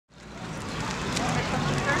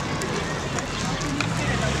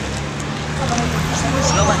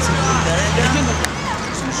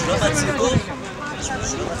הציבור?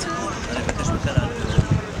 אני מבקש ממך לעלות.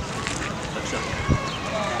 בבקשה.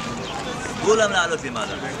 כולם לעלות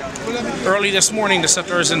למעלה. Early this morning, the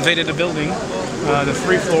settlers invaded the building, the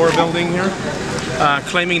three-floor building here,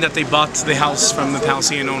 claiming that they bought the house from the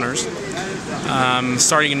Palestinian owners,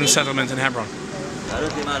 starting a new settlement in Hebron.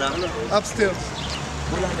 Upstairs.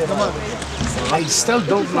 I still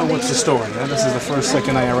don't know what's the story. This is the first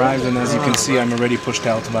second I arrived, and as you can see, I'm already pushed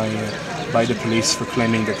out by the police for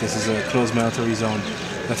claiming that this is a closed military zone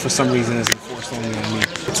that for some reason is enforced only on me.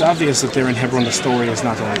 It's obvious that there in Hebron the story is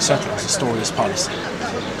not only settlers, the story is policy.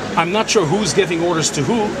 I'm not sure who's giving orders to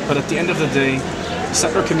who, but at the end of the day, the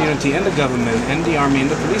settler community and the government and the army and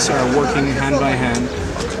the police are working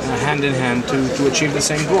hand in hand to achieve the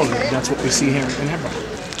same goal. That's what we see here in Hebron.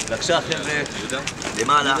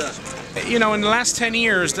 You know, in the last 10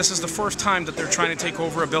 years, this is the first time that they're trying to take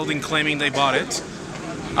over a building claiming they bought it.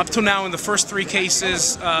 Up to now, in the first 3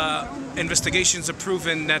 cases, investigations have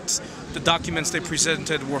proven that the documents they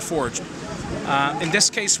presented were forged. In this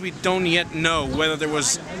case, we don't yet know whether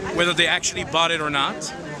they actually bought it or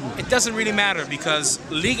not. It doesn't really matter because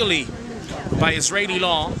legally, by Israeli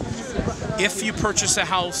law, if you purchase a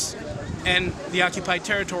house in the occupied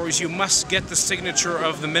territories, you must get the signature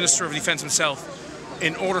of the Minister of Defense himself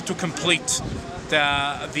in order to complete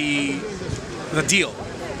the deal.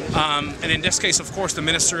 And in this case, of course, the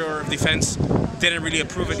Minister of Defense didn't really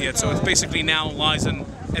approve it yet, so it basically now lies on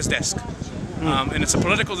his desk. And it's a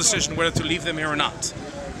political decision whether to leave them here or not.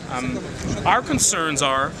 Our concerns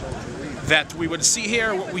are that we would see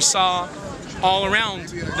here what we saw all around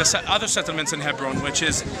the other settlements in Hebron, which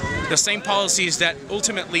is the same policies that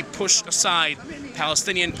ultimately pushed aside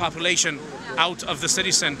Palestinian population out of the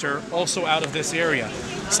city center, also out of this area.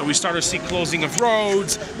 So we started to see closing of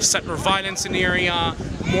roads, settler violence in the area,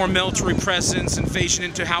 more military presence, invasion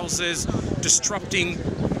into houses, disrupting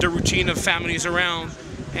the routine of families around.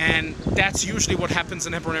 And that's usually what happens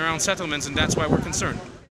in Hebron around settlements, and that's why we're concerned.